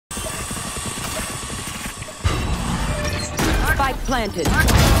Spike planted.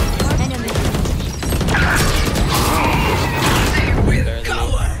 Enemy.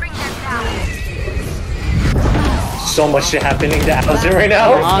 So much shit happening to Allison right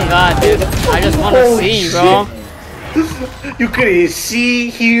now. Oh god, dude. I just want to see, bro. You couldn't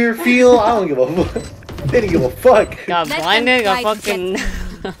see, hear, feel. I don't give a fuck. They didn't give a fuck. Got blinded, got fucking...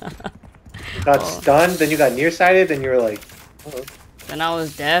 Got stunned, then you got nearsighted, then you were like... Oh. Then I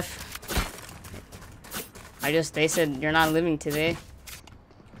was deaf. They said, you're not living today.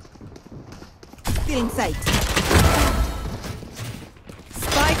 Feeling sight.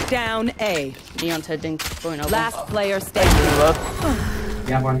 Spike down A. Neon's heading going up. Last player standing.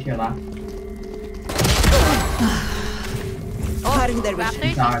 Yeah, one here left. Oh, Raptor,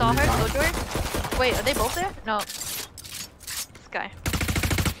 you saw her, Killjoy? Wait, are they both there? No. This guy.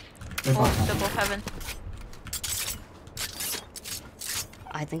 Oh, they're both heaven.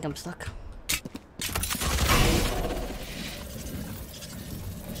 I think I'm stuck.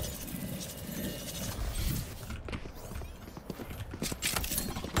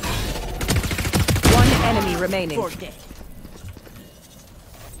 One enemy remaining.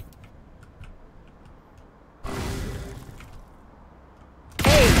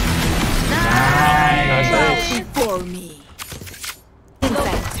 Nice. For me.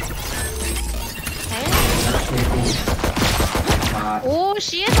 Oh,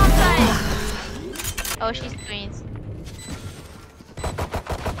 she is on side. Oh, she's twins.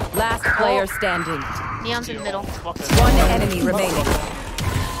 Last player standing. Neon's in the middle. One enemy remaining.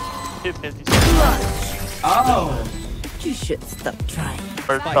 Oh! You should stop trying.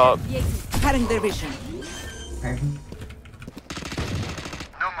 First top. Cutting their vision. I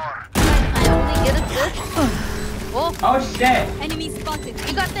only get a good. Oh. Oh shit! Enemy spotted.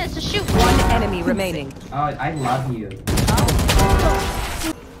 You got this. Just shoot. One enemy remaining. Oh, I love you.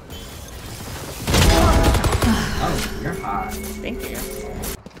 Oh, you're hot. Thank you.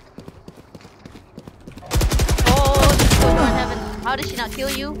 Oh, this goes on heaven. How did she not kill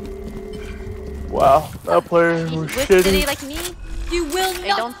you? Wow, that player He's was with City shitty. like me. You will Hey,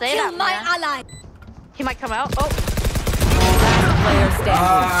 don't say that, my ally. He might come out. Oh. Last player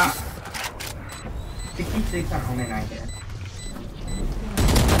standing. 66 on only 9 here.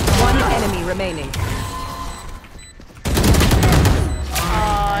 One enemy remaining.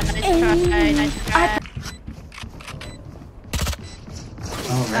 Oh, nice try. Nice try.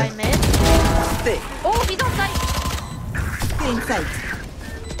 Oh, Guy right. mid. Oh, he's on site. Feeling sight.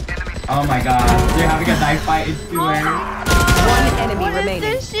 Oh my god, they're having a knife fight in 2 lanes. One enemy What is remaining.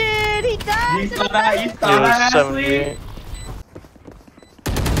 this shit? He died. You saw that? You saw It was that, Ashley? 78.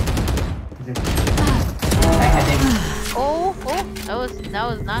 Oh, that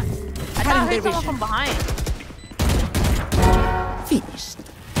was not. I thought I heard someone from behind. Finished.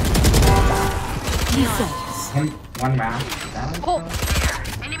 Him, one round. That was Oh.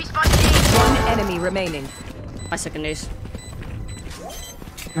 Enemy spotted. One enemy remaining. My second ace.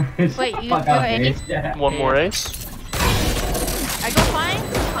 Wait, you Fuck go up, Andy? bitch. Yeah. One more ace. I go fine.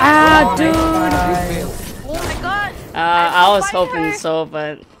 Ah, dude! Oh my god. I was find hoping her. so,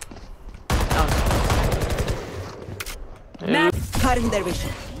 but... Matt cutting their vision.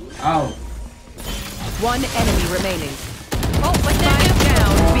 Oh. One enemy remaining. Oh, but Spike then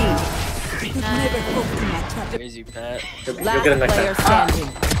down B. Crazy Pat. You'll Last get him next player time. standing.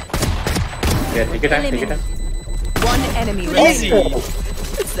 Yeah, take your time, take your time. One enemy Easy! remaining.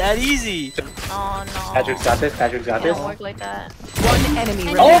 It's that easy! oh no. Patrick's got this, Patrick's got It this. don't work like that. One enemy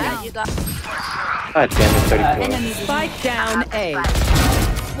And remaining. you got God damn it, 34. Spike down A.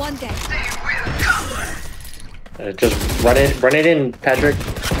 one day. Just run it in, Patrick.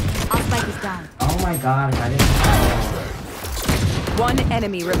 Our spike is down. Oh my god, I didn't. One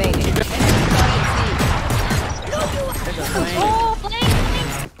enemy remaining. Oh, flame.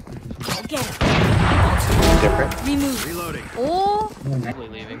 Get him. Different. Remove. Oh. Totally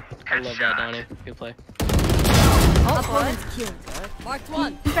leaving. I love that, Donnie. Good play. Oh, opponent's killed. Marked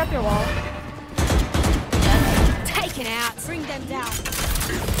one. Pick up your wall. Yes. Taken out. Bring them down.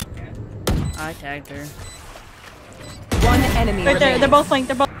 I tagged her. One enemy Right there, remaining. they're both flanked,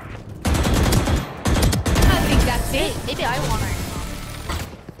 they're both. I think that's it. Maybe I want her.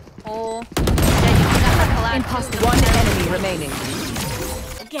 Oh. Yeah, you got that collapse. Impossible. One enemy remaining.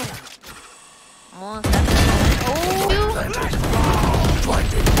 Get him. Oh, that's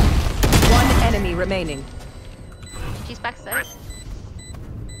One enemy remaining. She's backside.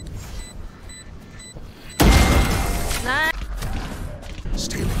 Nice.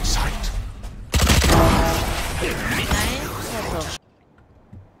 Stealing sight. Nice.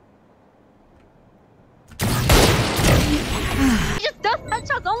 He just does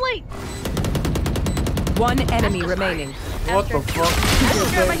headshots only. One enemy remaining. What the fuck?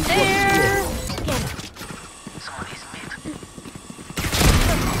 Astra right there.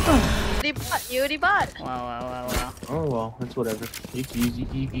 You bot. Wow. Oh well, it's whatever. You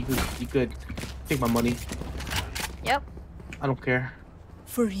could take my money. Yep. I don't care.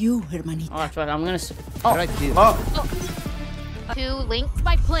 For you, hermanita. Oh, that's right. I'm gonna. Right here. Oh, 2 links.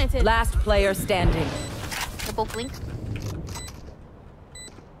 Spike planted. Last player standing. They're both links.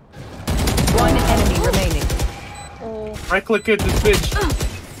 1 enemy remaining. Oh. right click it, this bitch.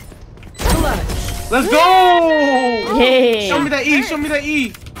 Clutch. Let's go! Yay! Show me that E. Show me that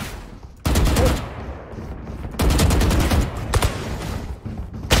E.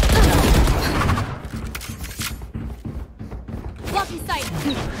 Blocking sight.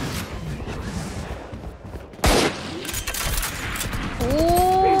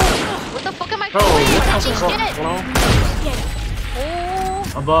 Ooh. What the fuck am I Oh, doing? what the Fucking fuck? shit. Hold on.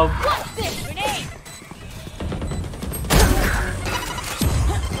 Oh. Above.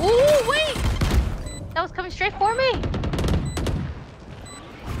 Ooh, wait. That was coming straight for me.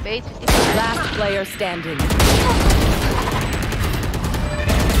 Base 55. Last player standing.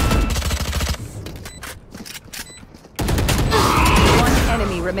 One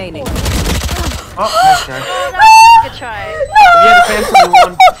enemy remaining. Oh, nice try. Good try. If you had a fancy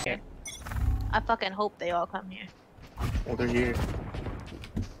one. I fucking hope they all come here. Oh, they're here.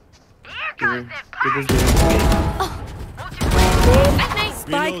 Give her the.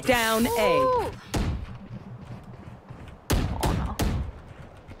 Spike down A. Ooh.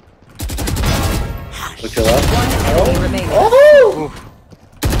 Look your left. One enemy remaining. Oh!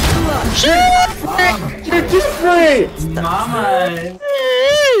 You're different! Mama.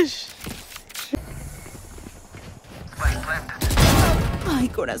 Ay,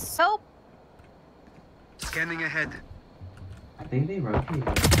 corazón. Help. Scanning ahead. I think they rotated.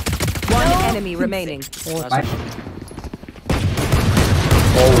 One enemy remaining. Bye.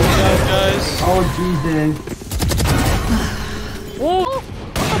 Guys. Oh Jesus. Oh,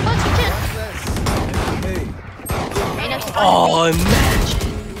 punch kitchen. Oh, imagine.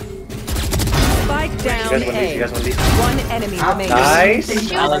 Spike You down guys want these? You A. guys want these? One enemy remaining.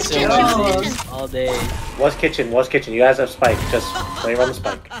 Nice! Allison kitchen. all day. What's kitchen? What's kitchen? You guys have spike. Just play around the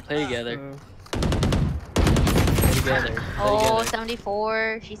spike. Play together. Play together. Play Oh, together.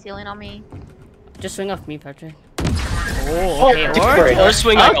 74. She's healing on me. Just swing off me, Patrick. Oh, okay. different. Or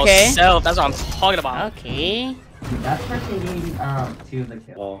swing like Okay. yourself. That's what I'm talking about. Okay. That's for taking 2 of the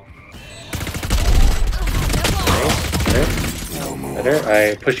kills. Oh. Better.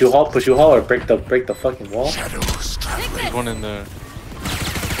 I push you hall, or break the fucking wall. Shadows traveling. There's one in the.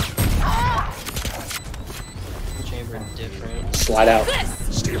 Chamber different. Slide out.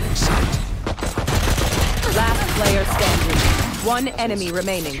 Stealing sight. Last player standing. One enemy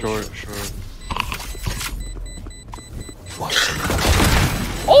remaining. Short.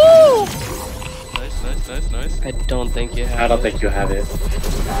 Oh! Nice. I don't think you have I don't it, think you have it.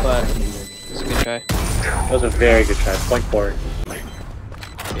 but it's a good try. That was a very good try. Point forward.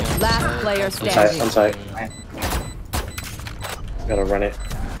 Yeah, Last player On standing. site. Gotta run it.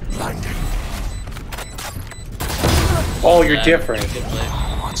 Blinding. Oh, you're Yeah, different. Good play.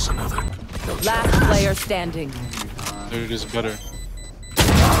 Wants another. No Last player standing. Dude, it is better.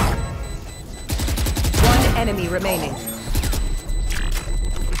 One enemy remaining.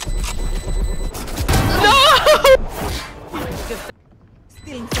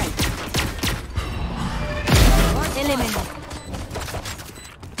 Stealing sight. Eliminate.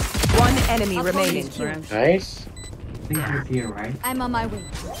 One enemy remaining. Nice. I think you're here, right? I'm on my way.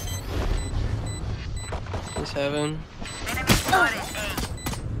 He's heaven.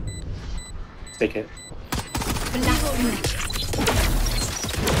 Take it.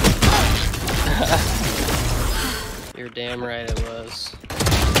 You're damn right it was.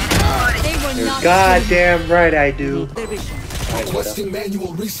 They were You're not goddamn right I do. their vision. Requesting manual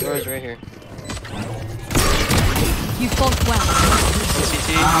Yours reset. right here. You fought well. CT.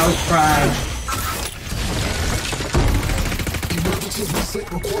 I'll try. Emergency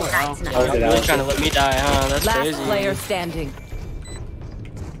reset required. How's You're it really out? trying to let me die, huh? That's Last crazy. player standing.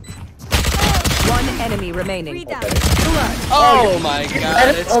 One enemy remaining. Oh my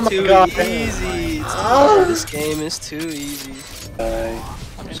god, it's Oh my too God. easy. Oh. This game is too easy.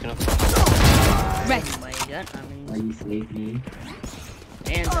 I'm just gonna. Rest. Oh my god, I mean, Are you safe, me?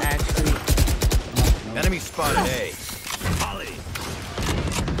 and actually, Enemy spotted A. Volley.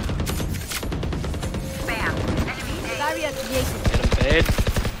 Barrier created. Get him paid.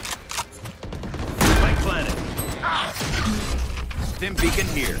 Spike planet. Stim beacon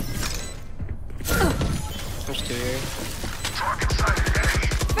here. There's two here.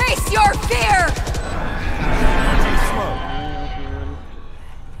 Face your fear!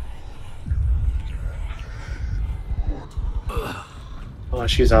 Oh,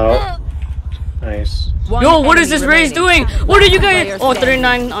 she's out. Nice. One Yo, what is enemy this race remaining. doing? What are you guys? Player Oh, standing.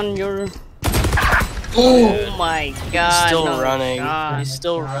 39 on your. Oh my god. He's still no running. shot. He's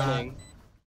still running.